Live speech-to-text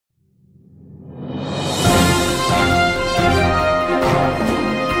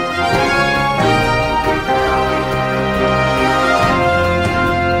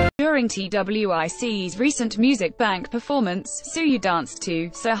TWIC's recent Music Bank performance, Tzuyu danced to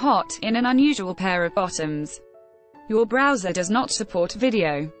 "So Hot" in an unusual pair of bottoms. Your browser does not support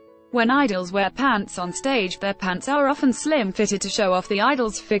video. When idols wear pants on stage, their pants are often slim-fitted to show off the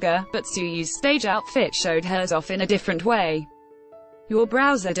idol's figure, but Tsuyu's stage outfit showed hers off in a different way. Your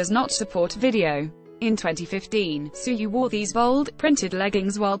browser does not support video. In 2015, Tzuyu wore these bold, printed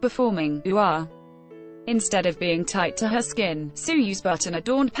leggings while performing "Ua." Instead of being tight to her skin, Tsuyu's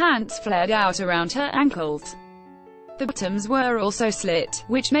button-adorned pants flared out around her ankles. The bottoms were also slit,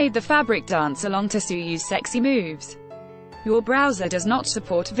 which made the fabric dance along to Tsuyu's sexy moves. Your browser does not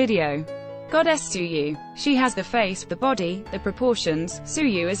support video. Goddess Tzuyu. She has the face, the body, the proportions.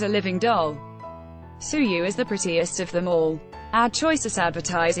 Tzuyu is a living doll. Tzuyu is the prettiest of them all. Ad choices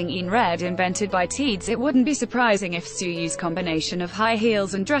advertising in red invented by teens. It wouldn't be surprising if Tsuyu's combination of high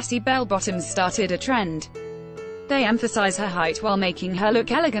heels and dressy bell-bottoms started a trend. They emphasize her height while making her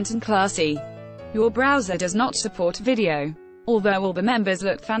look elegant and classy. Your browser does not support video. Although all the members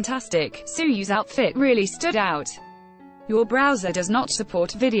looked fantastic, Tsuyu's outfit really stood out. Your browser does not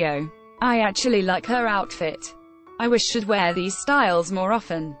support video. I actually like her outfit. I wish she'd wear these styles more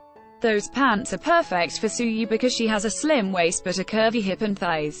often. Those pants are perfect for Tzuyu because she has a slim waist but a curvy hip and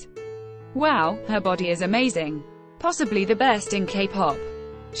thighs. Wow, her body is amazing. Possibly the best in K-pop.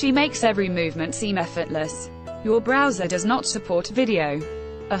 She makes every movement seem effortless. Your browser does not support video.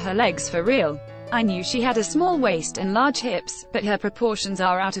 Are her legs for real? I knew she had a small waist and large hips, but her proportions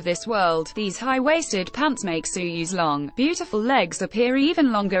are out of this world. These high-waisted pants make Tsuyu's long, beautiful legs appear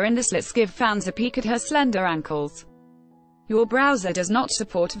even longer, and the slits give fans a peek at her slender ankles. Your browser does not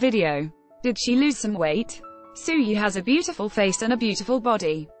support video. Did she lose some weight? Tzuyu has a beautiful face and a beautiful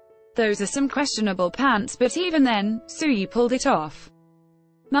body. Those are some questionable pants, but even then, Tzuyu pulled it off.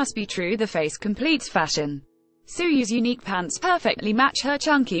 Must be true, the face completes fashion. Tsuyu's unique pants perfectly match her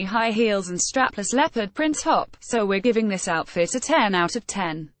chunky high heels and strapless leopard print top, so we're giving this outfit a 10 out of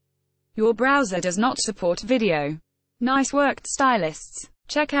 10. Your browser does not support video. Nice work, stylists.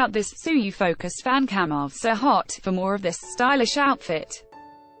 Check out this Tzuyu-focused fan cam of "So Hot" for more of this stylish outfit.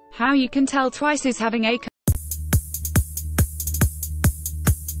 How you can tell Twice is having a